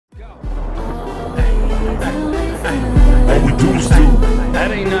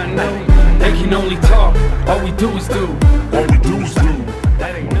All we do is do. All we do is do.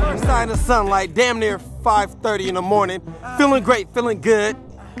 That ain't nothing. Inside the sunlight, damn near 5:30 in the morning. Feeling great, feeling good.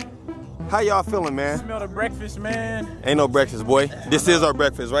 How y'all feeling, man? Smell the breakfast, man. Ain't no breakfast, boy. This is our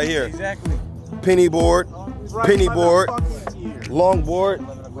breakfast right here. Exactly. Penny board, long board.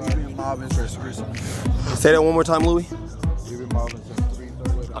 Say that one more time, Louis.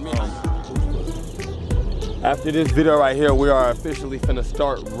 After this video right here, we are officially finna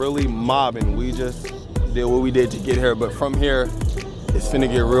start really mobbing. We just did what we did to get here, but from here, it's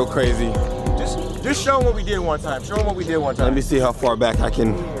finna get real crazy. Just show them what we did one time. Show them what we did one time. Let me see how far back I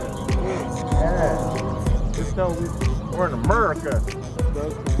can. Just know we're in America.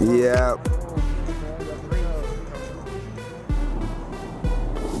 Yeah.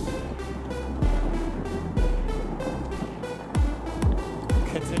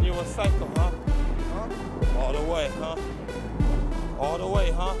 Continuous cycle, huh? All the way, huh? All the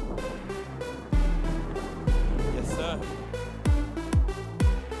way, huh? Yes, sir.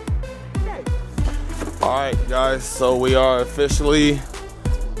 All right, guys, so we are officially,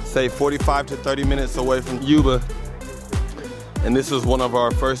 say 45 to 30 minutes away from Yuba. And this is one of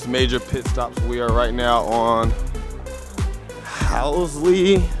our first major pit stops. We are right now on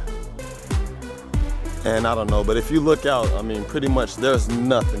Housley. And I don't know, but if you look out, I mean, pretty much there's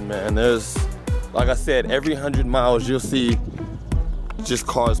nothing, man. There's, like I said, every 100 miles you'll see just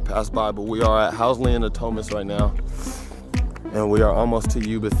cars pass by, but we are at Housley and Atomas right now. And we are almost to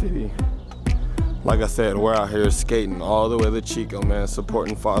Yuba City. Like I said, we're out here skating all the way to Chico, man,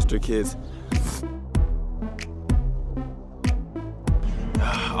 supporting foster kids.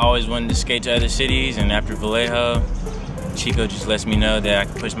 I always wanted to skate to other cities, and after Vallejo, Chico just lets me know that I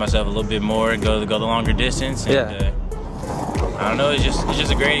can push myself a little bit more and go the longer distance. And, I don't know, it's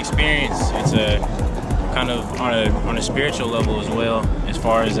just a great experience. It's a kind of on a spiritual level as well, as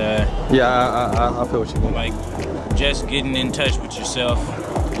far as yeah, I feel what you mean. Like just getting in touch with yourself.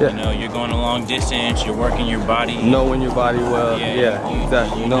 Yeah. You know, you're going a long distance, you're working your body. Knowing your body well. Yeah,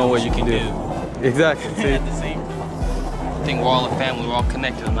 exactly. You know what you can do. Exactly. At the same time. I think we're all a family, we're all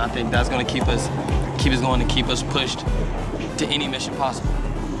connected, and I think that's going to keep us going and keep us pushed to any mission possible.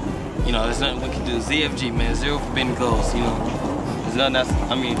 You know, there's nothing we can do. ZFG, man, 0 forbidden goals, you know. There's nothing that's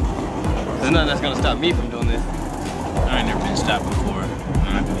going to stop me from doing this. I ain't never been stopped before.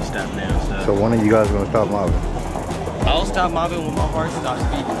 I'm not going to be stopped now, So when are you guys going to stop mobbing? I'll stop mobbing when my heart stops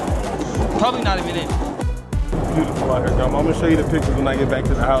beating. Probably not even in. Beautiful out here, Dom. I'm going to show you the pictures when I get back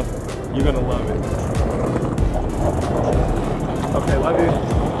to the house. You're going to love it. Okay, love you.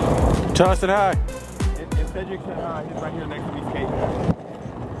 Charles said hi. And Cedric said hi. He's right here next to me skating.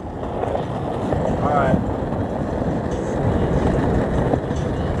 Alright.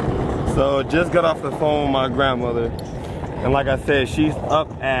 So just got off the phone with my grandmother. And like I said, she's up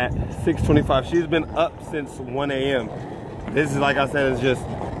at 6:25. She's been up since 1 a.m. This is, like I said, it's just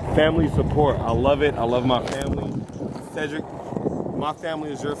family support. I love it. I love my family. Cedric, my family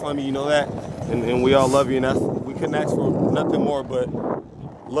is your family, you know that? And we all love you, and we couldn't ask for nothing more but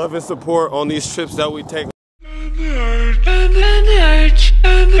love and support on these trips that we take.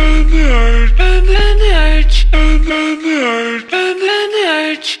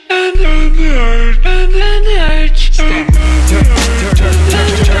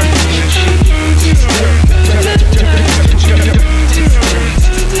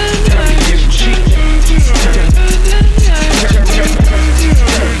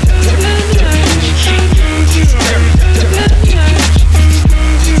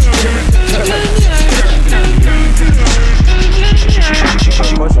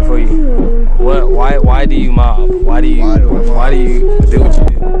 Question for you. Why do you mob? Why do you do what you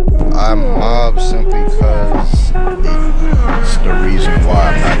do? I mob simply because it's the reason why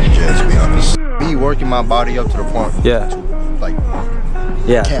I'm not in jail, to be honest. Me working my body up to the point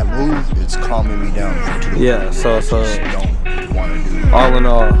can't move, it's calming me down. So don't want to do all in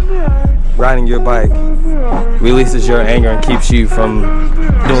all, riding your bike releases your anger and keeps you from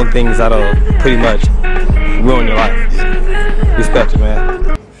doing things that'll pretty much ruin your life. Respect you, man.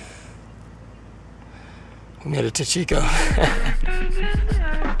 We made it to Chico.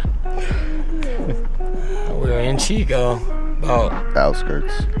 We're in Chico, about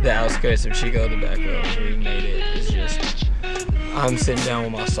the outskirts of Chico, the back road. We made it. It's just, I'm sitting down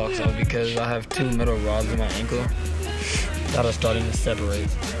with my socks off because I have 2 metal rods in my ankle that are starting to separate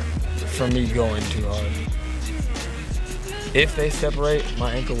from me going too hard. If they separate,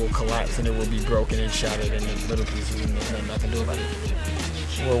 my ankle will collapse and it will be broken and shattered into little pieces, and there's nothing I can do about it.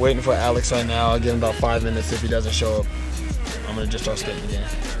 We're waiting for Alex right now. I'll give him about 5 minutes. If he doesn't show up, I'm gonna just start skating again.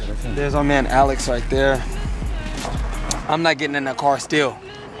 There's our man Alex right there. I'm not getting in that car still.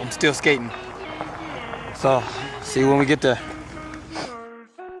 I'm still skating. So, see you when we get there.